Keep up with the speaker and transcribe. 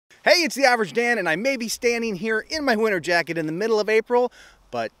Hey, it's the Average Dan, and I may be standing here in my winter jacket in the middle of April,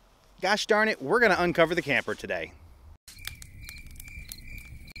 but gosh darn it, we're going to uncover the camper today.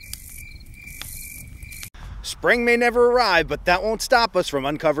 Spring may never arrive, but that won't stop us from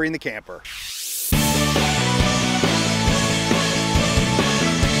uncovering the camper.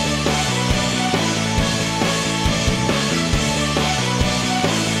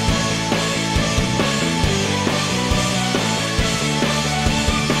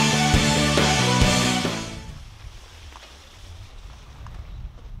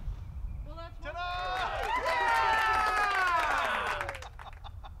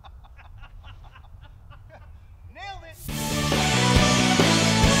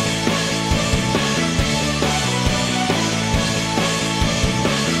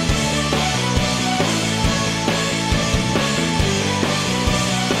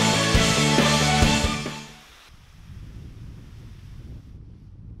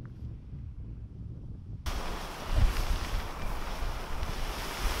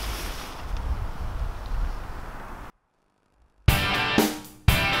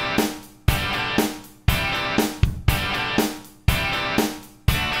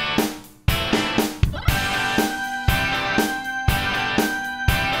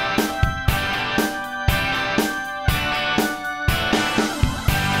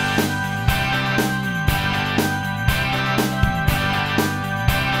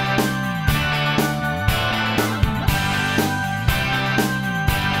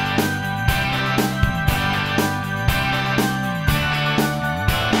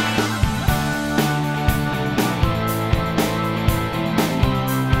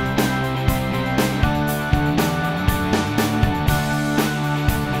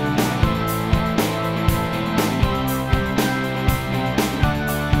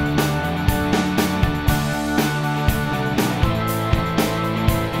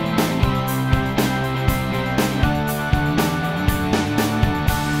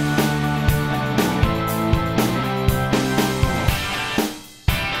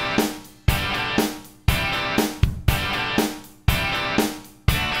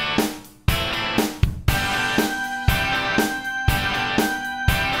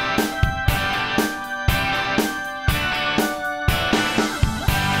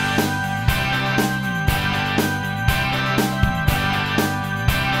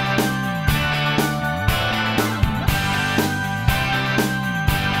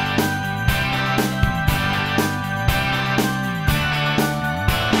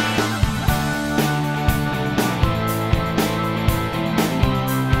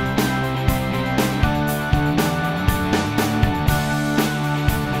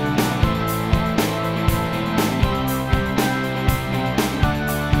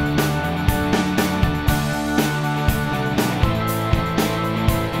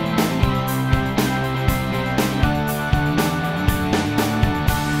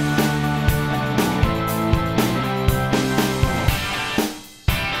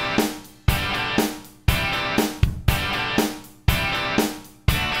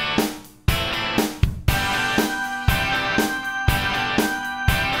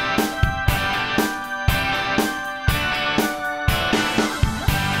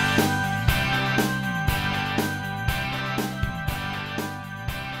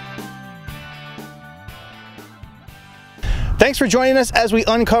 Thanks for joining us as we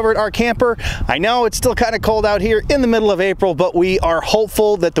uncovered our camper. I know it's still kind of cold out here in the middle of April, but we are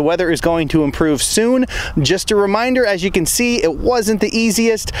hopeful that the weather is going to improve soon. Just a reminder, as you can see, it wasn't the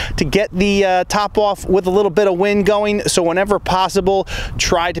easiest to get the top off with a little bit of wind going, so whenever possible,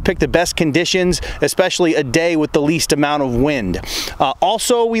 try to pick the best conditions, especially a day with the least amount of wind.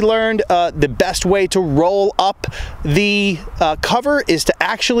 Also, we learned the best way to roll up the cover is to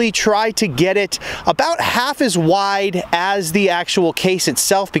actually try to get it about half as wide as the actual case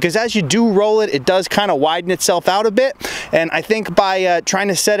itself, because as you do roll it, it does kind of widen itself out a bit. And I think by trying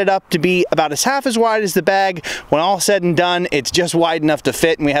to set it up to be about as half as wide as the bag, when all said and done, it's just wide enough to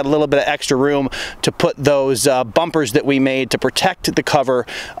fit, and we had a little bit of extra room to put those bumpers that we made to protect the cover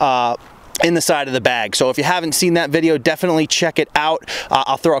in the side of the bag. So if you haven't seen that video, definitely check it out.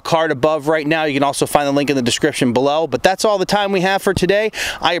 I'll throw a card above right now. You can also find the link in the description below. But that's all the time we have for today.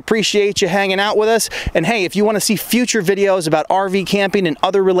 I appreciate you hanging out with us. And hey, if you want to see future videos about RV camping and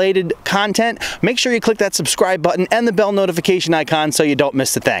other related content, make sure you click that subscribe button and the bell notification icon so you don't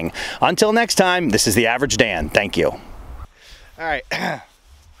miss a thing. Until next time, this is the Average Dan. Thank you. All right.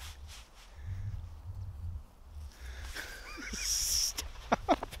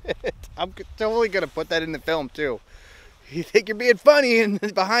 Stop it. I'm totally going to put that in the film too. You think you're being funny and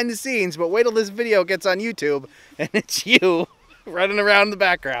behind the scenes, but wait till this video gets on YouTube and it's you running around in the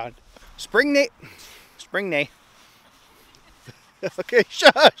background. Spring Nate. Spring Nate. Okay,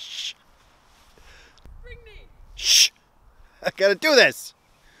 shush. Spring Nate. Shh. I gotta do this.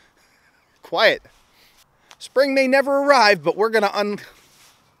 Quiet. Spring may never arrive, but we're gonna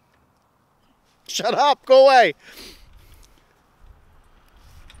Shut up. Go away.